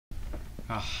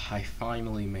I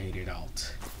finally made it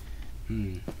out.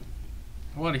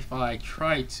 What if I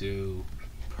try to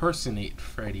impersonate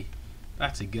Freddy?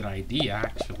 That's a good idea,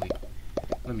 actually.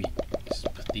 Let me just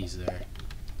put these there.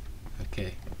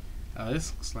 Okay.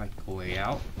 This looks like a way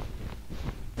out.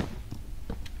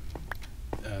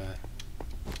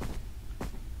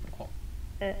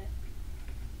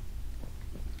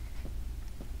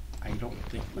 I don't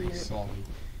think they saw me.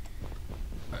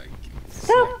 Give me a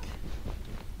sec.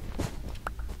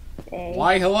 Hey.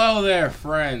 Why, hello there,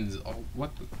 friends. Oh,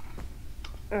 what the?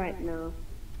 Alright, no.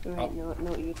 Alright,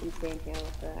 no, you can stay in here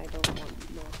with that. I don't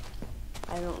want, no.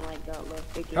 I don't like that little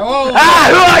figure. Hello. Ah,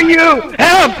 who are you?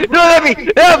 Help! Don't let me!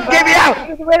 Help! Get me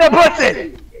out! Where the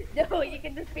pussy? No, you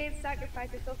can just pay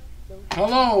sacrifice yourself. No.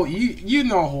 Hello, you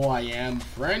know who I am,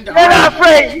 friend. You're not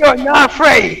afraid! You're not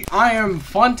afraid! I am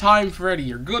Funtime Freddy,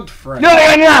 your good friend. No,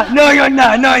 you're not! No, you're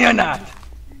not! No, you're not!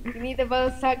 You need the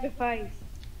most sacrifice.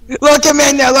 Look him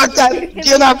in there! Look at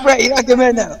You're not afraid! Look him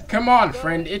in there! Come on,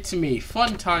 friend, it's me,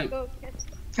 Funtime. Go, catch.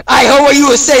 I heard what you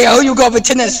were saying. I heard you go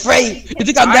pretend it's afraid. You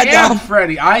think I'm I that am dumb?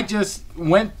 Freddy. I just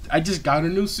got a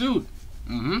new suit.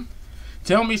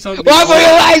 Tell me something. Run for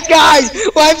your lives, guys!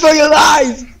 Run for your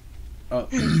lives!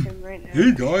 Right now.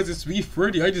 Hey guys, it's me,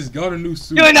 Freddy. I just got a new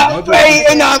suit. You're not afraid!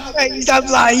 You're not afraid! Stop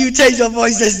lying! You changed your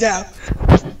voices now.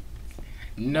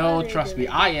 No, trust me,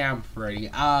 I am Freddy.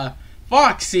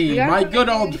 Foxy, my good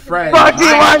old friend. Foxy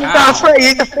my One's not pal. afraid!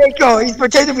 He's a faker! He's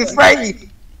pretending to be Freddy!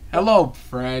 Hello,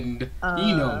 friend.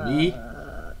 You know me.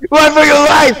 Run for your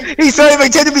life! He's trying to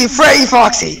pretend to be Freddy,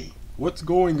 Foxy! What's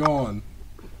going on?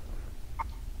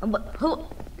 Who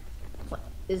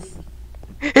is?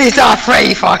 He's not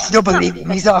afraid, Foxy. Don't believe him.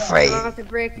 He's not afraid. I'll have to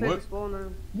break through What? the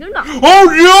spawner. You're not. Oh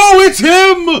no, it's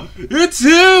him! It's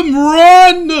him!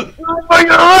 Run! Run for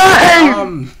your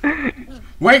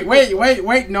life!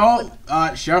 Wait, no.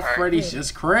 Chef Freddy's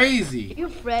just crazy. You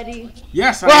Freddy.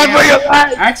 Yes, I Run for your am.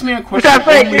 life! Ask me a question Chef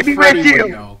Freddy, only let me Freddy with would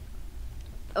you. know.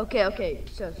 Okay.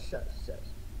 Shush.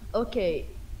 Okay.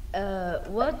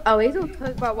 What? Oh, we don't talk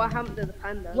about what happened to the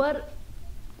panda. What?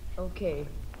 Okay.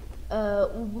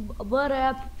 What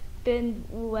happened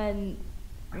when?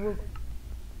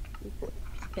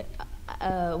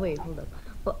 Wait, hold up.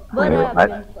 What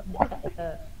happened?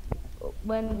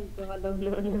 When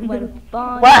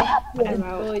Bond What happened?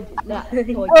 destroyed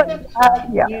that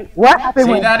Yeah. What happened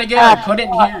Say when... that again. I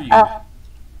couldn't hear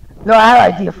you. No, I have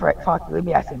an idea for it. Foxy, let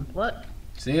me ask him. What?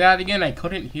 Say that again. I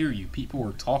couldn't hear you. People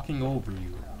were talking over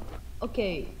you.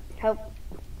 Okay. Help.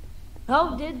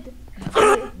 How did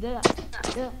the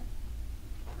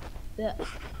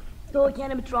Stoic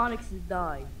animatronics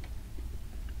die?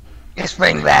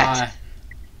 Explain that.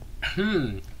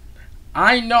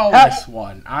 I know this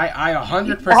one. I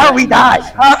 100%. How we know die?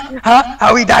 this one.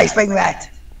 How we die? Explain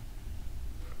that.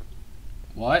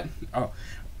 What? Oh,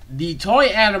 the toy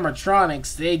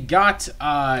animatronics, they got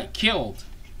killed.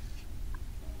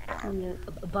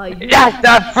 By That's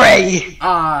not Freddy.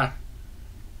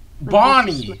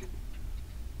 Bonnie.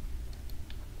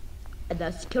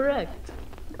 That's correct.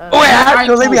 Oh, yeah, I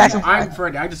so let told me you, ask him. I'm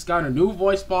Freddy. I just got a new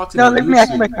voice box. And No, a let new me ask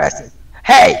him suit. a question.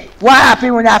 Hey, what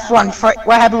happened when that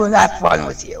What happened when that fun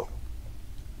was you?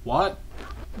 What?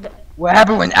 What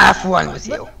happened when F1 was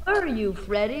you? Where are you,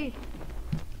 Freddy?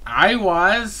 I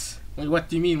was. Wait, what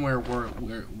do you mean? Where?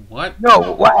 What?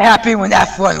 No, what happened when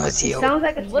F1 was you? Sounds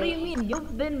like a What do you mean?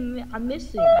 You've been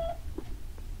missing.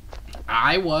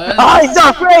 I was. Oh, he's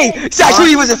not afraid! That's who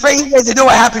he was afraid. He doesn't know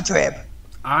what happened to him.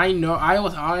 I know. I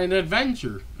was on an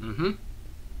adventure.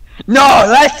 No,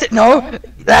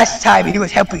 last time he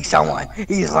was helping someone.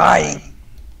 He's lying.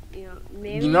 You know,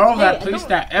 maybe. You know that Hey, place no.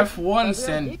 that F1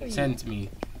 sent me.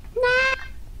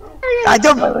 I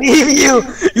don't believe you.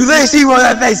 You literally see one of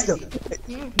that face though.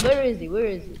 Where is he?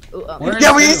 Oh, Where Yeah,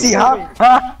 is we who? see,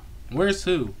 huh? Where's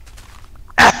who?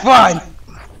 F1.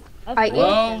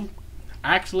 Well,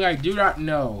 actually, I do not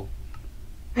know.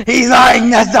 He's lying.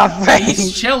 That's not He's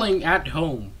afraid. chilling at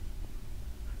home.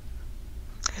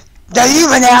 Does he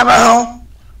even have a home?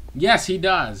 Yes, he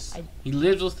does. He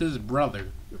lives with his brother.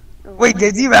 Wait,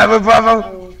 does he have a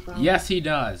brother? Yes, he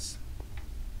does.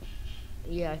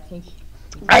 Yeah, I think.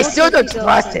 I still don't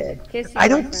trust him. Kiss you, I my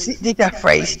don't friend. think they're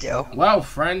afraid still. Well,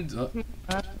 friend.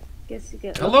 Kiss you,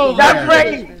 get- Hello Not there.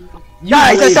 afraid. You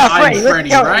Guys, believe that's not I'm Freddy. Let's Freddy,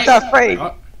 go. right? It's not Freddy.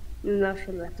 Not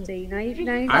for lefty. Now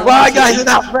you I Why, want to guys? eat- It's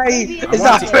not Freddy. It's want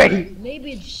not to- Freddy.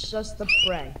 Maybe it's just a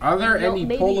prank. Are there No, any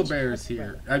maybe polar it's bears just a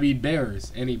here? I mean,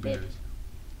 bears. Any bears?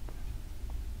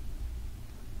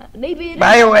 Maybe it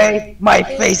By is. the way, my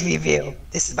face reveal.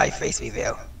 This is my face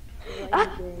reveal.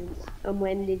 And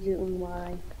when did you and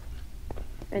why?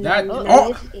 And That- then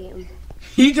oh!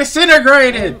 He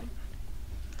disintegrated!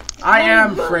 I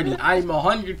am Freddy. I'm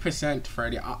 100%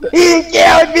 Freddy. He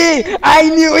killed me! I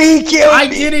knew he killed I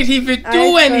me! didn't even I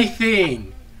do trust-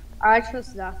 anything. I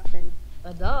trust that thing.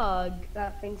 A dog.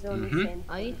 That thing's only Mhm. saying.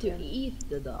 I need to eat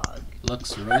the dog.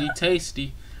 Looks really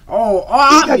tasty. Oh,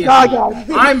 Eat the dog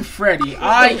obviously. out. I'm Freddy.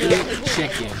 I eat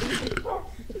chicken.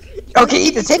 Okay,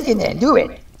 eat the chicken then. Do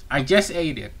it. I just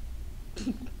ate it.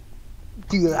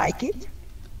 Do you like it?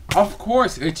 Of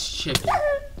course, it's chicken.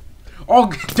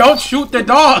 Oh, don't shoot the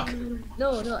dog.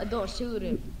 No, don't shoot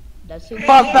him. That's too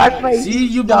Fuck that bad. face. See,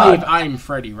 you Dog. believe I'm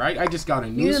Freddy, right? I just got a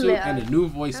new You suit lit and a up. new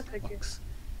voice That's what box.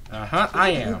 I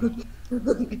am.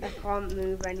 I can't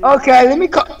move anymore. Okay,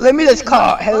 let me just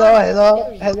call.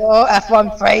 Hello,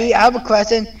 F1 Freddy. I have a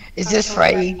question. Is this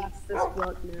Freddy? That's this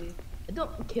block now.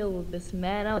 Don't kill this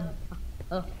man.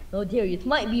 Oh dear, it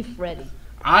might be Freddy.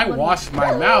 I washed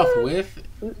my mouth with.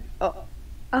 Oh.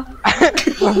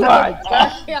 Oh my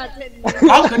god.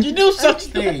 How could you do such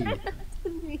thing?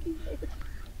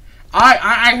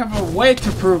 I have a way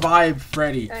to prove I'm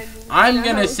Freddy. I'm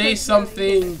gonna say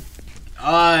something.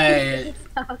 I'm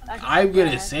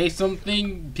gonna say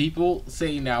something people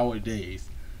say nowadays.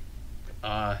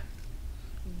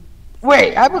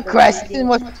 Wait, I have a question.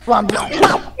 What's from?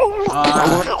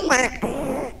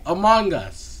 Among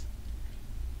Us.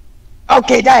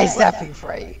 Okay, that is definitely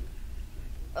Freddy.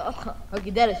 Okay,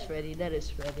 that is Freddy. That is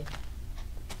Freddy.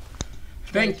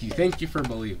 Thank you for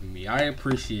believing me. I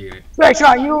appreciate it. Search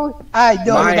on you. I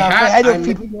know My you're not Freddy. I hat. know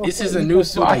people know This is a Freddy. new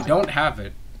suit. I don't have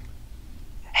it.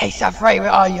 Hey, Chef Freddy, where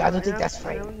are you? I don't think that's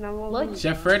Freddy. Look,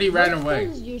 Chef Freddy ran away.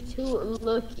 Because you two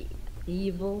look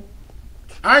evil.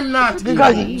 I'm not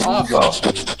Because evil. he's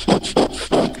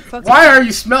evil. Why are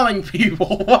you smelling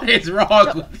people? What is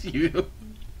wrong with you?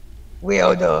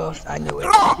 Weirdos. I knew it.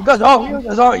 Because all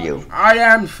weirdos are you. I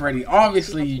am Freddy.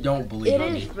 Obviously, you don't believe It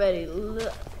in is me. Freddy.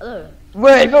 Look.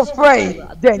 Wait, go Freddy.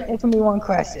 Then answer me one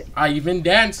question. I even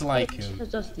dance like him.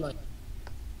 It's just like.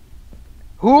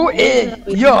 Who is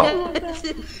yo?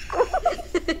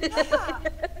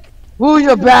 Who's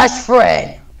your best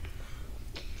friend?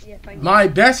 My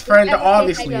best friend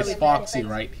obviously is Foxy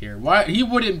right here. Why he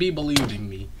wouldn't be believing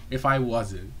me if I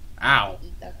wasn't. Ow.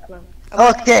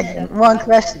 Okay, one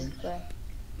question.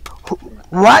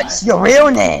 What's your real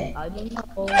name? I don't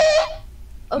know.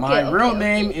 Okay, My real okay,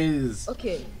 name is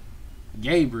Okay.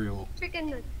 Gabriel.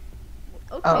 Chicken.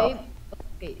 Okay.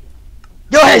 Okay.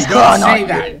 Yo, his Don't gun say on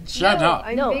that. you. Shut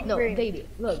up. No, Big Brain. baby.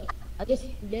 Look, I just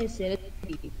said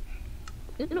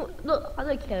it. No, look, I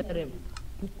like him.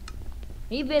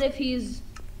 Even if he's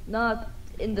not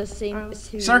in the same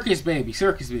suit. Circus baby.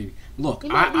 Look, He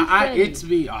might be Freddy. it's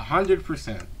me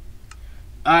 100%.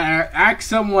 Ask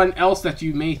someone else that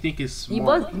you may think is He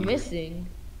smart. was missing,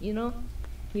 you know?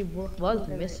 He was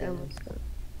missing.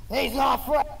 He's not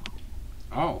Freddy.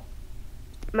 Oh,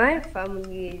 My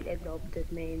family adopted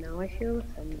me now. I feel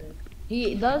offended.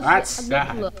 He does That's look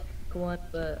sad. like one,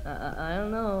 but I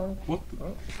don't know. what?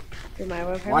 Do my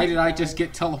wife Why did I just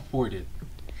get teleported?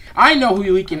 I know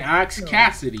who we can ask.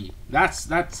 Cassidy. That's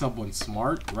someone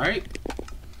smart, right?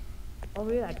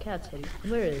 Oh yeah, Cassidy.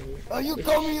 Where is he? Are you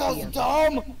coming us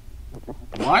dumb?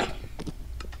 What?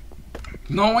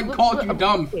 No one called you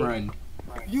dumb, friend.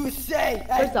 You say.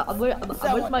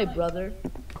 Where's my brother?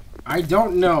 I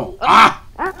don't know. Ah!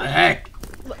 The heck?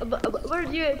 Where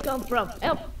do you come from?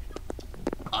 Help!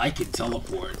 I can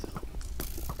teleport.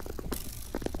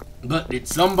 But did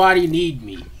somebody need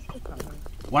me?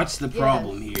 What's the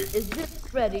problem here? Is this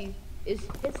Freddy? Is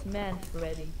his man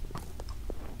Freddy?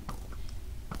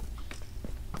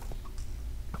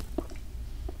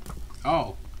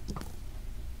 Oh.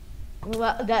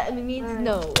 Well, that means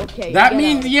no. Okay. That get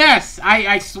means out. yes!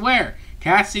 I swear.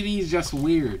 Cassidy's just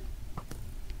weird.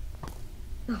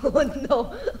 Oh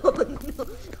no! Oh no!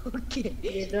 Okay.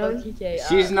 Okay.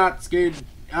 She's not scared.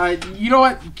 You know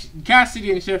what?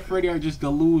 Cassidy and Chef Freddy are just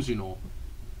delusional.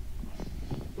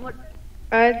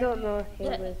 I don't know if he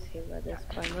Yeah. lives here at this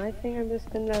point. I think I'm just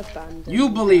gonna abandon. You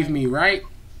him. believe me, right?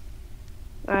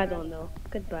 I don't know.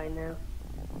 Goodbye now.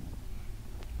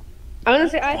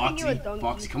 Honestly, I think you're a Foxy, donkey.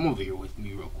 Foxy, come over here with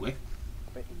me real quick.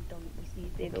 Freaking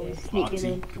donkey. They'd always sneaking Foxy,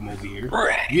 in. come over here.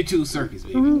 You two, Circus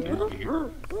baby, come over here.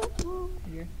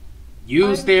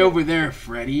 You stay over there,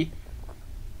 Freddy.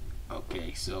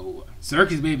 Okay, so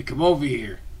Circus baby, come over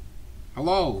here.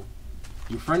 Hello.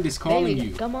 Your friend is calling Baby,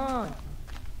 you. come on!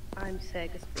 I'm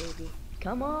Circus baby.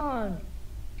 Come on!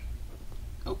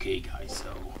 Okay, guys,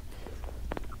 so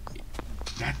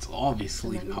that's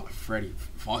obviously not Freddy.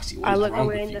 Foxy, I what is look wrong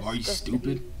away with you? and Are you disgusted.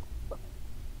 stupid?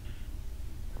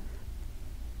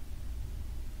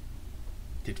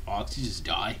 Did Foxy just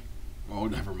die? Oh,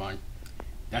 never mind.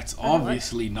 That's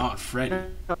obviously not Freddy.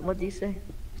 What do you say?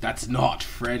 That's not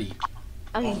Freddy.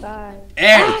 Bye.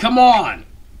 Hey, come on!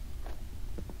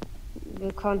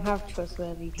 You can't have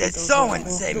trustworthy people. Did someone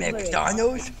say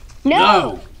McDonald's?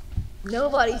 No!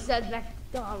 Nobody said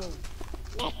McDonald's.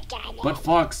 But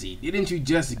Foxy, didn't you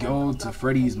just go to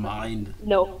Freddy's mind?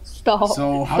 No, stop.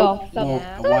 So how? Stop.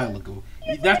 Well, a while ago.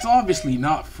 That's obviously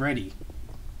not Freddy.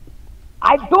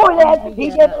 I'm doing it. He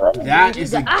did. That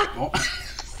is a. Oh.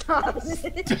 Stop!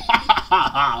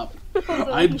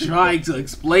 I'm trying to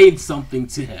explain something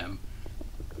to him.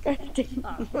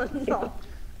 No.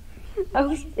 I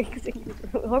was fixing.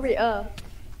 Hurry up.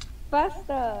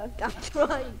 Faster. I'm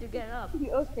trying to get up.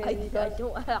 Okay. I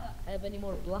don't have any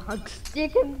more blocks. You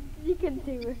can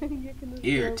do it. You can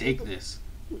Here, take this.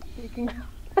 You can go.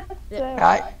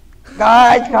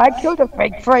 Guys, can I kill the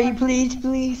fake Freddy,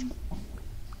 please?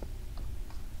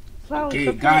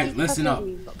 Okay, guys, listen up.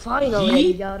 Finally,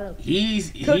 He- I got up. He's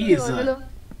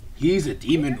a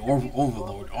demon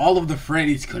overlord. All of the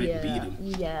Freddys couldn't beat him.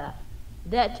 Yeah.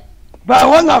 That. But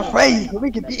we're not Freddy. We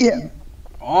can beat him.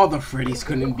 All the Freddys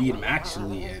couldn't beat him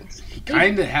actually, and he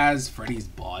kinda has Freddy's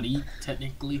body,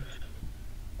 technically.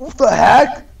 What the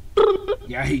heck?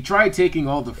 Yeah, he tried taking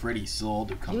all the Freddy's soul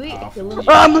to come Do we powerful. kill him?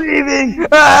 I'm leaving.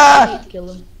 Ah!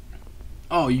 Kill him.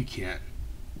 Oh, you can't.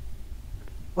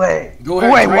 Wait. Go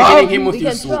ahead, Wait, try what? hitting him with We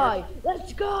your can sword. try.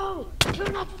 Let's go.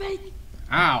 You're not fake.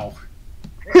 Ow.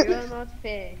 You're not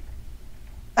fair.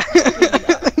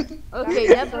 Okay,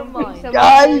 never mind.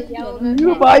 Guys, do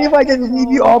you mind if I just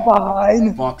leave you all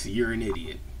behind? Foxy, you're an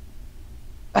idiot.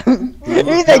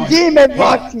 He's a demon,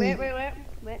 Foxy. Wait.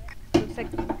 Looks like.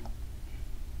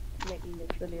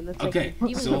 Looks Okay,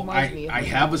 Even so reminds me of I a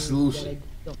have a movie solution.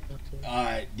 that I don't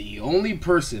want to. The only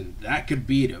person that could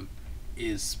beat him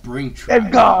is Springtrap.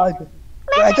 And God.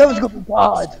 I thought it was gonna be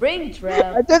God.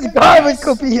 Springtrap. I thought God was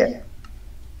gonna be here.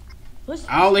 What's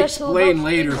I'll special explain about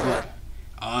later, Springtrap?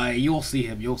 but you'll see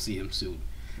him soon.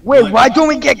 Wait, What? why don't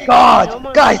we get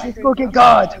God? Guys, let's go get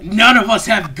God. None of us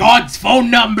have God's phone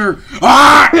number.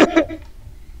 Ah!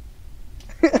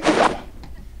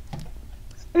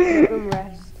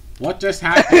 rest. What just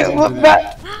happened over What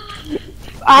there?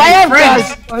 I have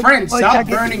God's Friends, friends, One stop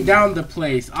second. burning down the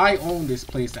place. I own this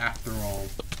place after all.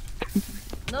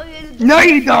 No, you didn't. No,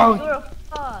 you don't. You're a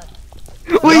fraud.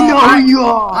 We No, know who you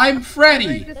are. I'm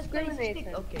Freddy.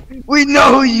 Discrimination. Okay. We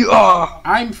know who you are.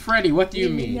 I'm Freddy. What do you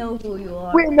We mean? know who you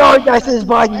are. We know that's his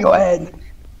body your head.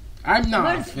 I'm not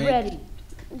Where's fake. Freddy?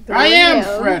 I am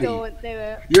Don't Freddy. do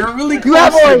it. You're really You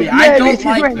have close to a me. I don't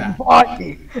like his that.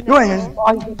 body. You're in his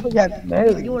body. You have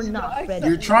married. You're not Freddy.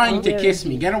 You're trying to Where kiss is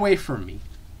me. he? Get away from me.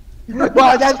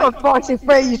 Well, that's what Foxy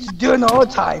Freddy used to do in the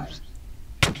old times.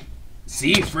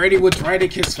 See, Freddy would try to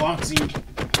kiss Foxy.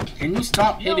 Can you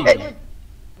stop hitting No, me?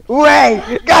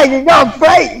 Wait, guys, it's not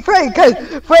Freddy, because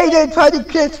Freddy didn't try to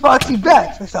kiss Foxy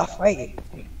back. So it's not Freddy.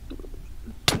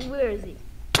 Where is he?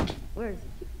 Where is he?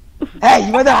 Hey,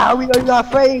 you wonder how we know you're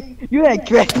not Freddy? You didn't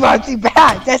kiss Foxy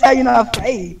back. That's how you're not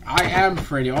Freddy. I am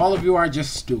Freddy. All of you are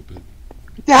just stupid.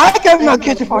 Then how come you're not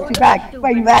kissing Foxy back?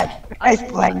 Explain that.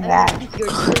 Explain that. You're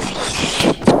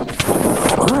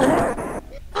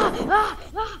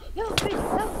help me,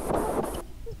 help.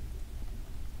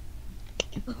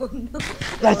 Oh no.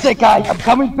 That's it, guys. I'm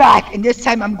coming back, and this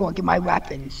time I'm going to get my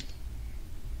weapons.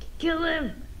 Kill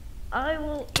him. I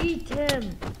will eat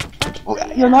him.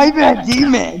 You're not even a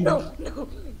demon. No.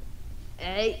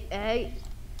 Hey.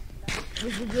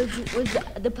 Was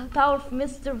the power of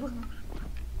Mr.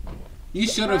 You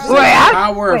should have said Wait, the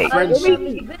power of wait, friendship. let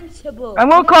me- Invincible. I'm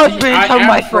gonna call See, Spring I Trap am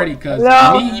my Freddy phone. because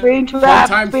Hello, me, Spring Trap,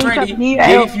 full-time Spring Trap, Freddy, we need gave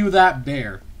help. you that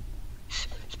bear.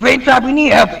 Spring Trap, we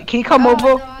need help. Can you come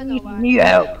over? We need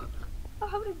help.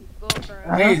 How would it go for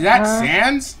us? Hey, is that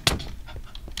Sans?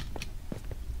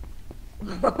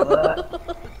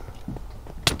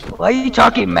 What are you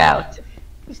talking about?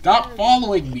 Stop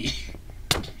following me.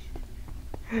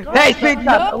 Hey, Spring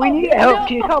Trap, we need help.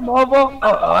 Can you come over? Oh,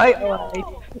 alright.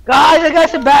 Guys, I got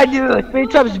some bad news. Spring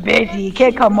Trap's busy. He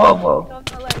can't come over. Don't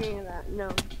tell any of that. No.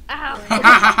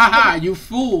 Ow. You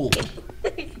fool.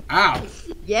 Ow.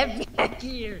 Get back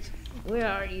here. Where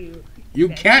are you? You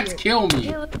can't kill me.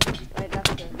 Kill him. Right,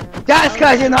 that's it. No. That's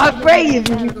because you're not afraid of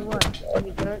me. Another one.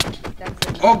 That's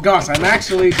it. Oh gosh, I'm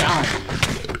actually dying.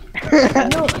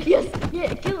 No, yes,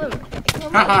 yeah, kill him. Kill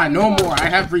him. Haha, no more. I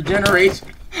have regeneration.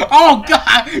 Oh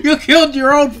god, you killed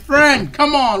your old friend.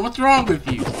 Come on, what's wrong with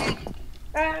you?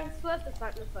 It's worth the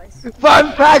sacrifice.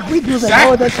 Fun fact, we do that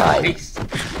all the time.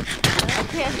 Sacrifice. I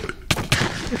can't.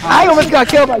 I almost got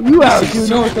killed by you out, you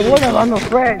know, so one of I'm a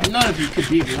friend. None of you could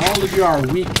beat me. All of you are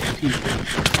weak people.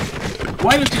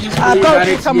 Why don't you just Go believe that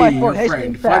to it's some me, of my your phone. Hey,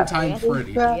 friend, Springtrap. Funtime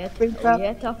Freddy?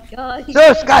 Yeah, tough guy.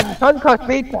 So, Scott, I'm trying to call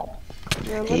Springtrap.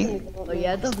 You're Okay. looking Oh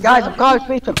yeah, tough Guys, guy. I'm calling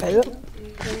Springtrap. Hello?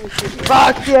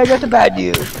 Fox, yeah, that's about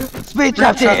you.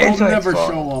 Springtrap Springtrap will answer never his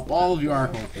phone. show up. All of you are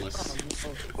hopeless.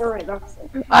 Alright, that's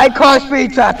it. I call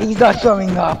Springtrap. He's not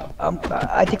showing up.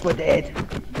 I think we're dead.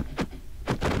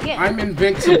 I'm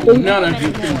invincible. None of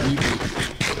you can beat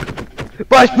me.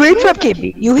 But Springtrap can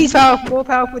beat you. He's more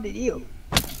powerful than you.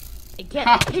 I can't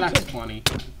Ha, hit that's him. funny.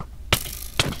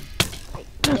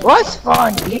 What's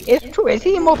funny? It's true. Is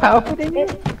he more powerful than you?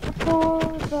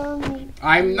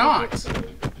 I'm not.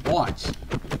 Watch.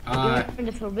 You're in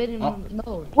the forbidden oh.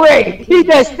 node. Wait, he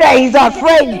just said he's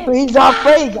afraid. He's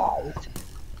afraid, guys.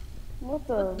 What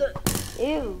the?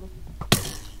 Ew.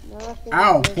 No, I think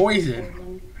Ow, it's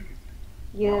poison.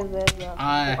 Yeah, that's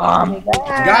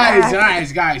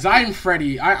Guys, I'm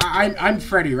Freddy. I'm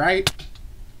Freddy, right?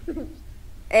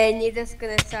 And you're just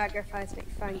gonna sacrifice me.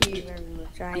 Thank you very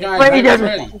much. Guys, Freddy I'm doesn't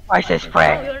Freddy. sacrifice his Oh,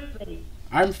 friend. you're ready.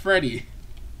 I'm Freddy.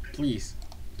 Please.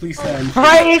 Please say I'm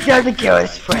Freddy doesn't kill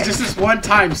his friend. Just this one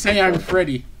time, say I'm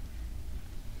Freddy.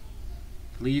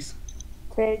 Please.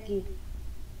 Turkey.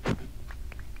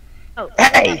 Oh,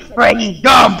 Hey, Freddy,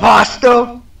 dumb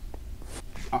imposter.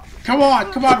 Come on,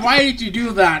 why did you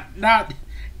do that? Not.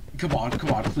 Come on,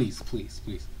 please.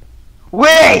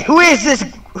 Wait, who is this?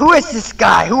 Who is this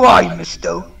guy? Who are you,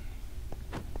 Mister?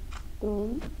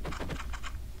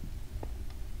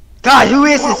 Guys, who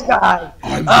is this guy?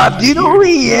 I'm Do you know who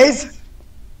he is?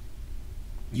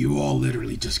 You all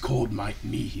literally just called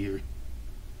me here.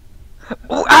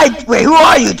 Wait, who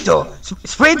are you, though?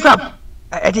 Springtrap.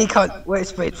 I think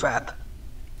where's Springtrap?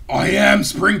 I am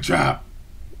Springtrap.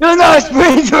 No,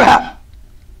 Springtrap.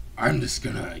 I'm just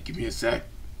gonna give me a sec.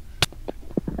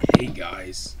 Hey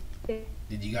guys,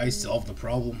 did you guys solve the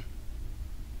problem?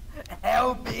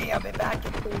 Help me, I'll be back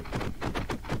in 2.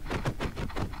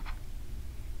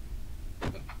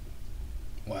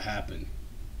 What happened?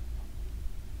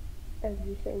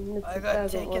 Everything. I got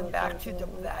taken back to the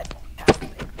blood.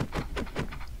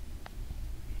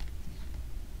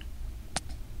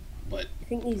 But I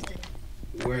think he's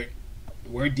dead.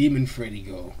 where'd Demon Freddy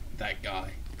go? That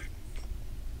guy.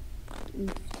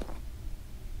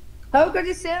 How could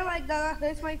you say it like that? That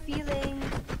hurts my feelings.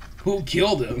 Who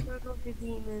killed him? I love the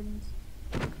demons.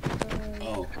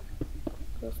 Oh,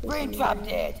 Springtrap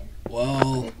dead.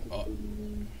 well, It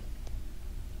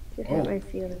Oh. hurt my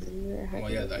feelings. well,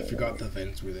 yeah, I forgot the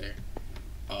vents were there.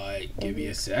 Give me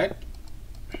a sec.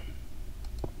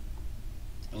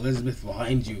 Elizabeth,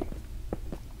 behind you.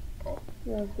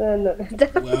 Well,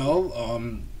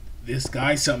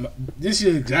 this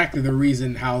is exactly the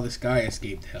reason how this guy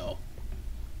escaped hell.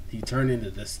 He turned into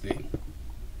this thing.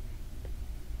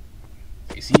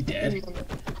 Is he dead?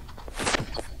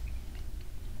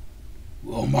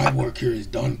 Well, my work here is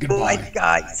done. Goodbye.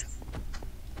 Guys.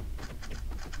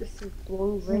 This is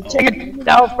blowing red. Check it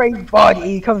out, Freddy's body.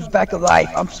 He comes back alive.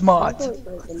 I'm smart.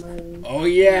 Oh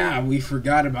yeah, we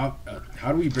forgot about.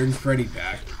 How do we bring Freddy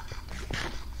back?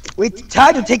 We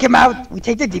tried to take him out. We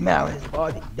take the demon out of his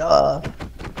body. Duh.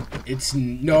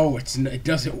 It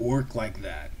doesn't work like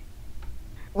that.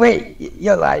 Wait,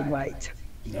 you're lying, right?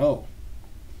 No.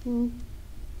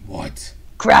 What?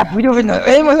 Crap, we don't even know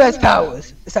anyone who has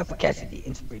powers except for Cassidy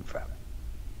and Springtrap.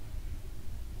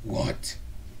 What?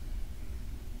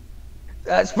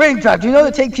 Springtrap, do you know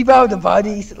to take people out of the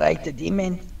bodies like the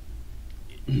demon?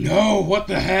 No. What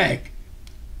the heck?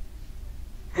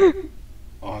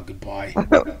 Oh, goodbye.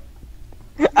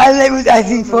 I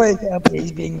think for example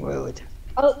he's being rude.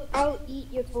 I'll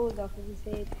eat your clothes off if you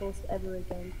say it's close ever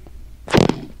again.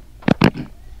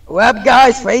 Well,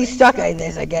 guys, Freddy's stuck in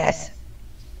this, I guess.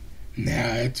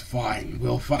 Nah, it's fine.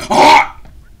 We'll find. Ah!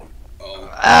 Oh.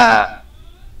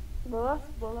 Well,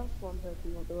 that's one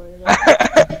person not to worry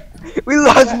about. We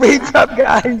lost Springtrap,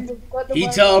 guys. He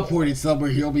teleported somewhere.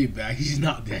 He'll be back. He's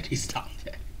not dead. He's not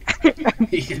dead.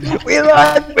 We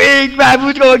lost Springtrap.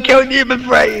 Who's gonna kill Demon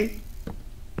Freddy?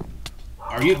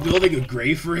 Are you building a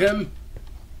grave for him?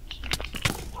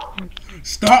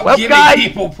 Stop Well, giving guys-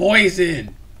 people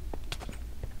poison.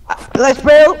 Let's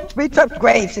build Springtrap's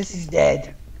grave since he's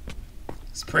dead.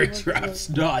 Springtrap's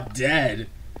not dead.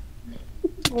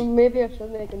 Well, maybe I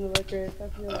should make another grave. I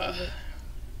feel like it.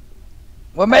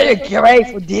 We'll make a grave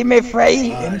for Demon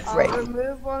Freddy and I'll Freddy.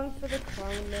 remove one for the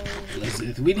clown now.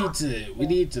 Listen, we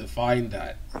need to find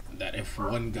that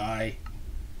F1 guy.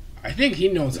 I think he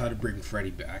knows how to bring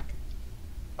Freddy back.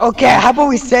 Okay, how about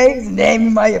we say his name? He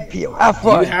might appeal. Have Do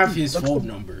you fun. have his phone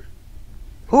number?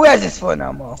 Who has his phone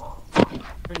number?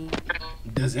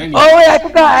 Does any Oh wait, I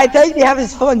forgot. I thought you have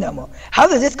his phone number. How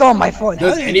does this go on my phone?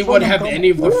 How does his anyone phone have go on any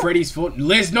of my the phone? Freddy's phone?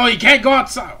 Liz, no, you can't go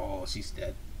outside. Oh, she's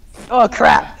dead. Oh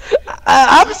crap!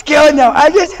 I'm scared now. I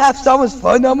just have someone's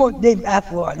phone number named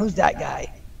F1. Who's that guy?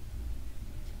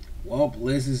 Well,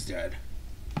 Liz is dead.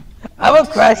 I have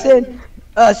a question.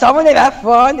 Someone named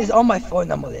F1 is on my phone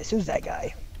number list. Who's that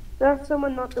guy? That's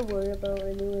someone not to worry about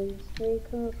anyways. Make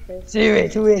a replacement.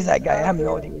 Serious, who is that guy? I have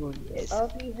no idea who he is. I'll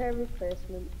be her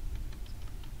replacement.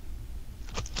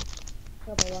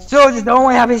 How about that? So does no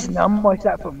one have his number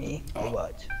except for me? Or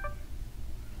what?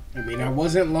 I mean, I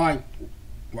wasn't lying.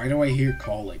 Why do I hear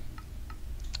calling?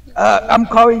 I'm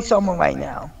calling someone right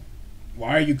now.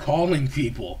 Why are you calling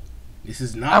people? This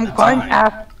is not I'm the calling time.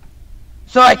 F.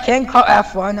 So I can't call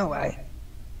F1 away.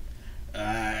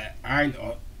 I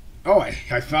know. Oh,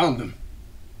 I found them.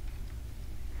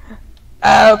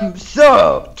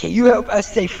 So can you help us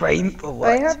stay framed or what?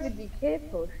 I have the decay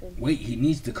potion. Wait, he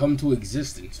needs to come to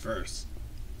existence first.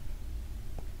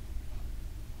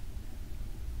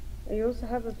 I also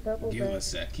have a purple Give him a bag.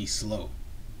 sec. He's slow.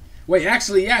 Wait,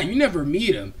 actually, yeah, you never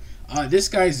meet him. This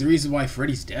guy's the reason why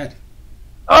Freddy's dead.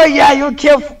 Oh yeah, you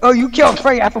killed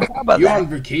Freddy. I forgot about You're that. on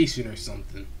vacation or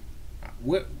something.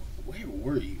 Where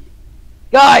were you?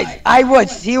 Guys, I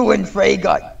was here when Freddy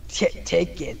got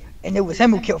taken, and it was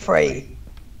him who killed Freddy.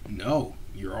 No,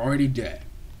 you're already dead.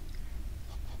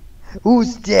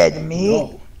 Who's dead? Me?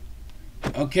 No.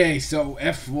 Okay, so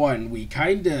F1, we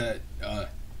kinda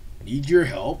need your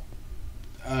help.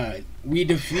 We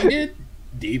defeated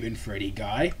Demon Freddy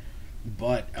guy,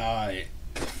 but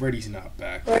Freddy's not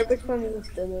back. Right, which one of us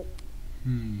did it?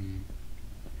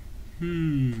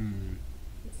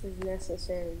 This is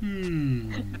necessary.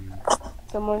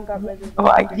 Someone got rid of Oh,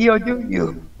 I deal do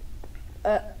you?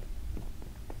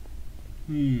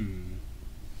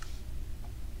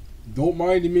 Don't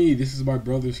mind me. This is my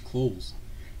brother's clothes.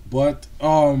 But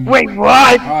Wait,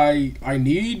 what? I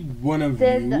need one of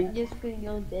you. Just because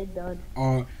you're dead, dog.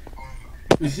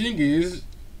 The thing is,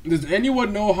 does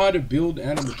anyone know how to build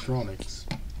animatronics?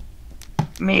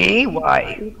 Me?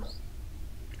 Why? Oops.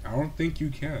 I don't think you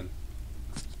can.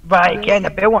 But I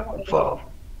can't build one before.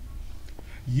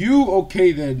 You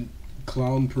okay then,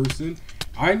 clown person?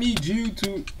 I need you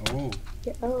to. Oh,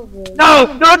 Get over it.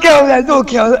 No! Don't kill that! Don't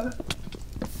kill that!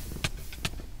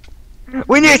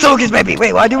 We need Sokus baby.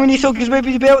 Wait, why do we need Sokus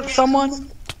baby to build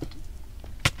someone?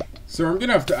 sir, I'm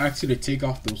gonna have to ask you to take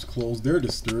off those clothes. They're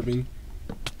disturbing.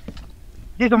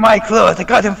 These are my clothes. I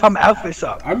got them from Outfit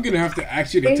Shop. I'm gonna have to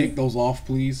ask you to take those off,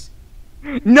 please.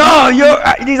 No,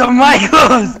 these are my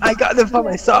clothes. I got them from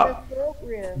my shop.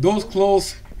 Appropriate. Those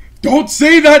clothes. Don't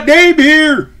say that name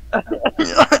here.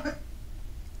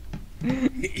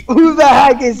 Who the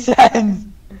heck is Sans?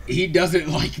 He doesn't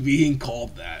like being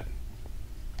called that.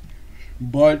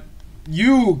 But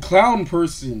you, clown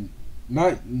person,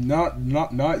 not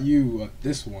you.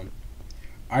 This one.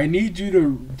 I need you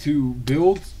to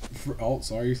build.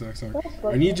 Sorry.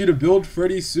 I need you to build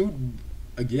Freddy's suit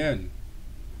again.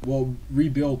 Well,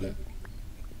 rebuild it,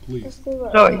 please.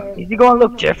 So, is he gonna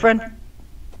look different?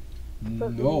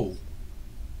 No,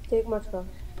 Take my stuff.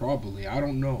 probably. I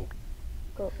don't know.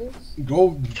 Got this.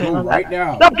 Go right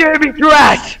now. Stop giving me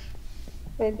trash!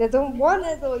 Wait, they don't want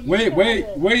it though. You Wait. can have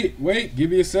it. Give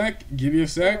me a sec.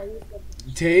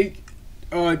 Take.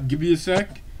 Give me a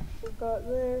sec. I got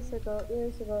this. I got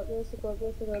this. I got this. I got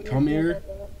this. I got this. Come I here. got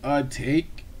that.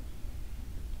 Take.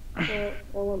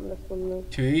 I want this one though.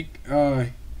 Take.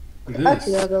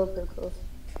 Actually, I'll This. go up there close.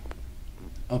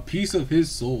 A piece of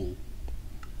his soul.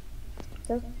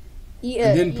 Eat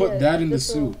And it, then eat put it, that eat in the this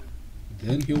one. suit.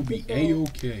 Then he'll be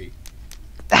A-okay.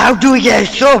 How do we get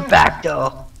his soul back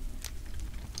though?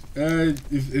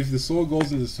 If the soul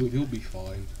goes in the suit, he'll be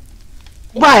fine.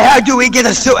 Why, how do we get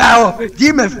a soul out of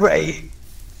Demon Freddy?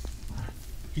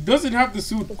 He doesn't have the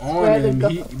suit on where to him. go.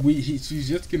 She's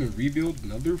just gonna rebuild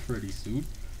another Freddy suit,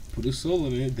 put a soul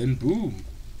in it, then boom.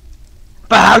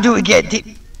 But how do we get,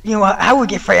 how do we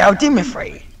get Freddy out of Demon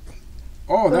Freddy?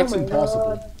 Oh, that's Oh my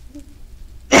impossible. God.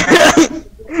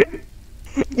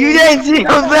 You didn't see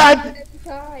how bad.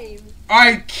 Time.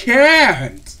 I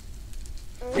can't!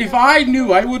 If I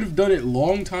knew, I would have done it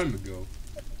long time ago.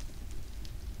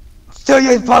 So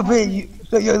you're probably,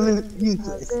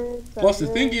 useless. Plus, the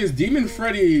thing is, Demon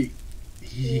Freddy,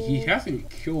 he hasn't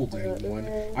killed anyone.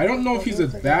 I don't know if he's a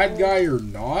bad guy or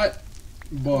not,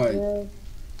 but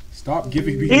stop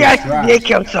giving me He your actually did trash.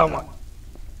 kill someone.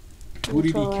 Who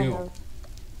did he kill?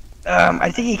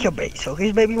 I think he killed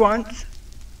Sokus baby once.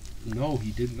 No,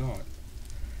 he did not.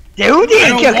 Who I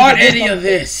didn't kill don't want any of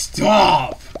this.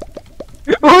 Stop.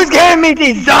 Who's giving me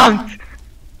these songs?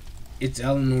 It's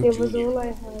Eleanor It was Jr. all I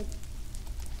had.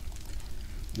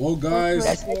 Well, guys,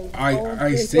 That's-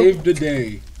 I saved the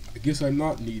day. I guess I'm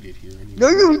not needed here anymore. No,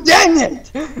 you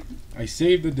didn't! I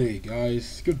saved the day,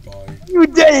 guys. Goodbye. You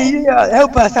didn't!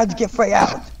 Help us how to get Frey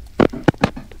out.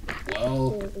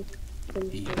 Well,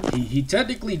 he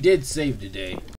technically did save the day.